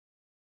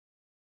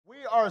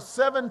We are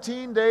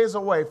 17 days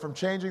away from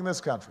changing this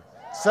country.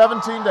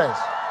 17 days.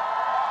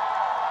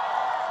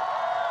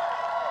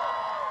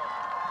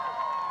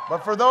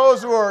 But for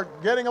those who are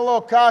getting a little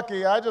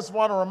cocky, I just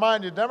want to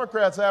remind you,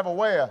 Democrats have a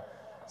way of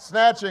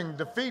snatching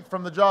defeat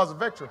from the jaws of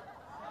victory.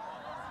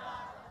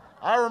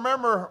 I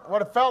remember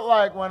what it felt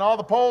like when all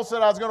the polls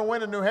said I was going to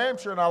win in New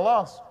Hampshire and I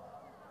lost.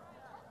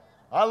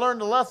 I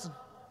learned a lesson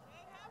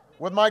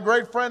with my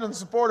great friend and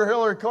supporter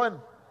Hillary Clinton.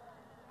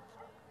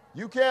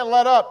 You can't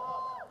let up.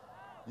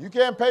 You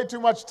can't pay too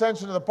much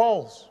attention to the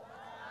polls.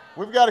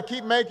 We've got to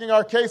keep making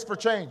our case for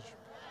change.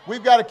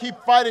 We've got to keep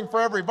fighting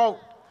for every vote.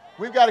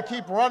 We've got to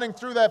keep running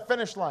through that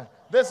finish line.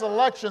 This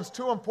election's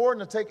too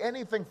important to take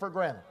anything for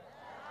granted.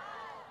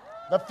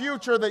 The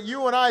future that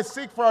you and I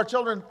seek for our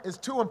children is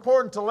too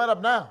important to let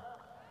up now.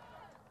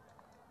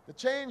 The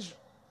change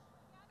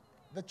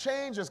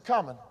is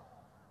coming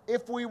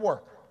if we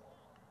work.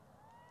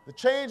 The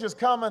change is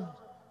coming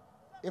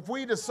if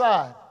we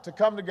decide to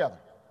come together.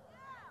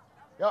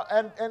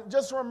 And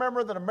just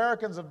remember that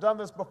Americans have done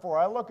this before.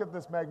 I look at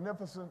this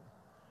magnificent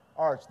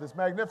arch, this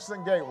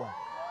magnificent gateway.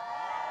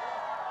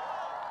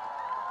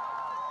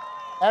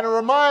 And it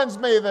reminds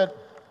me that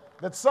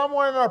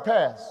somewhere in our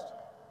past,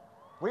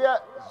 we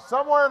had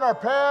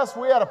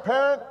a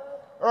parent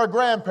or a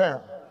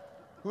grandparent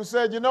who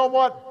said, you know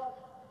what,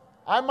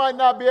 I might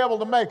not be able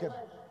to make it,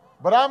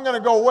 but I'm going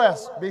to go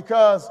west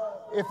because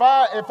if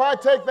I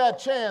take that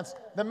chance,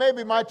 then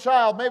maybe my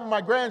child, maybe my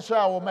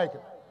grandchild will make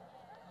it.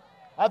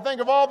 I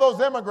think of all those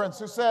immigrants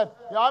who said,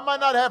 I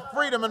might not have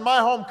freedom in my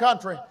home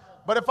country,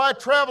 but if I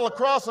travel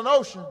across an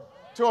ocean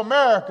to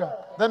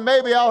America, then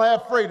maybe I'll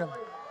have freedom.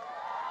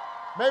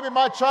 Maybe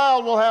my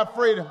child will have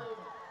freedom.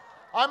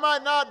 I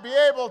might not be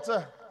able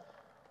to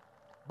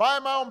buy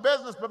my own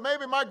business, but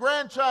maybe my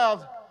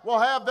grandchild will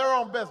have their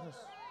own business.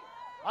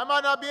 I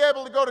might not be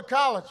able to go to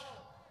college,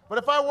 but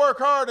if I work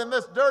hard in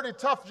this dirty,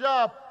 tough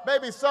job,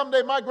 maybe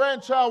someday my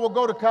grandchild will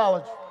go to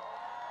college.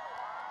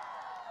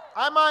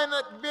 I might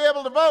not be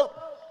able to vote,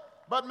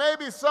 but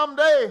maybe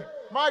someday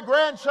my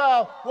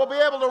grandchild will be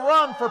able to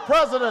run for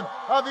president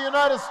of the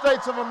United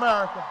States of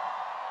America.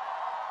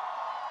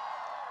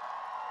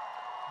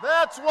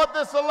 That's what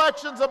this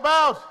election's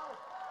about.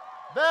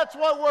 That's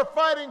what we're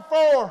fighting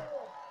for.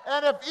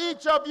 And if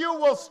each of you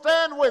will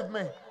stand with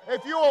me,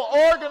 if you will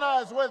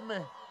organize with me,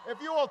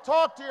 if you will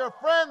talk to your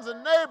friends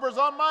and neighbors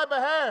on my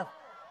behalf,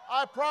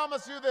 I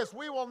promise you this,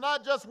 we will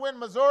not just win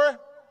Missouri,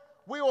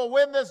 we will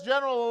win this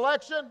general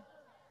election,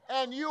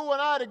 and you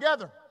and I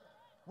together,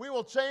 we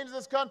will change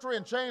this country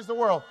and change the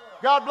world.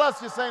 God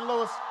bless you, St.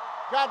 Louis.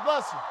 God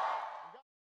bless you.